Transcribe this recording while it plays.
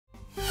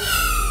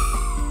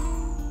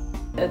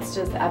It's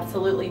just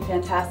absolutely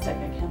fantastic.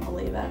 I can't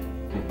believe it.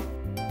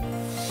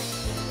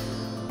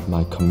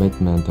 My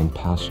commitment and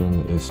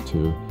passion is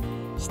to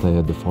stay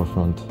at the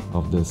forefront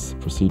of this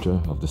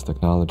procedure, of this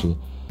technology,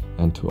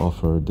 and to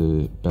offer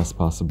the best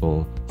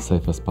possible,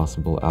 safest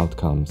possible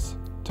outcomes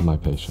to my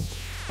patients.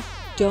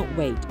 Don't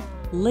wait.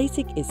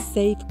 LASIK is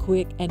safe,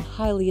 quick, and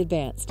highly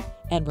advanced.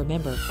 And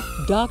remember,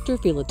 Dr.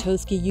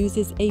 Filutowski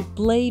uses a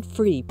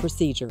blade-free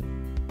procedure.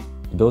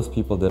 Those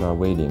people that are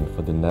waiting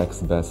for the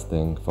next best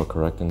thing for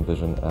correcting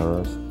vision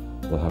errors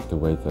will have to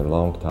wait a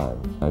long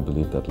time. I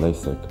believe that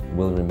LASIK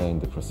will remain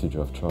the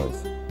procedure of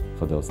choice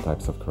for those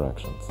types of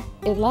corrections.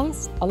 It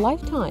lasts a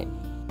lifetime.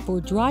 For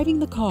driving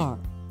the car,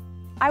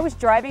 I was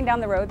driving down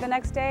the road the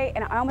next day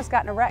and I almost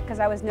got in a wreck because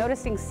I was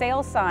noticing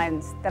sale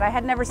signs that I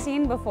had never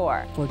seen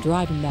before. for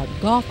driving that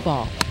golf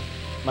ball,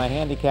 My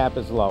handicap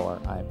is lower,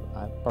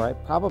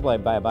 probably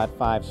by about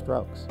 5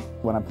 strokes.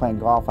 When I'm playing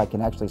golf, I can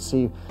actually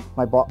see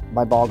my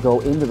ball go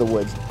into the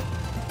woods.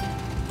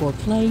 for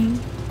playing,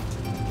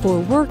 for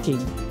working,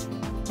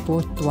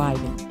 for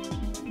thriving.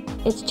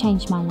 It's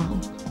changed my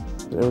life.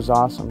 It was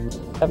awesome.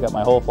 I've got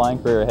my whole flying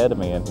career ahead of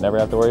me and never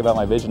have to worry about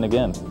my vision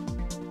again.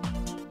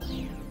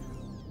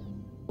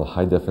 The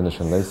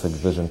high-definition LASIK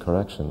vision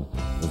correction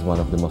is one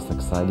of the most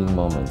exciting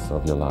moments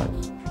of your life.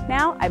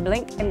 Now I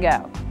blink and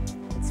go.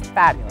 It's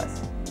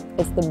fabulous.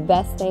 It's the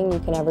best thing you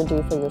can ever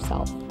do for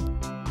yourself.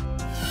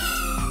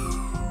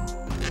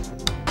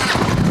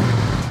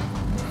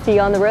 See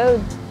you on the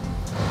road.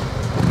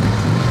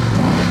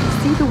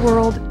 See the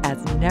world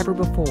as never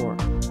before.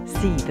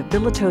 See the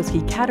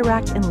Filutowski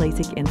Cataract and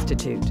LASIK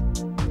Institute.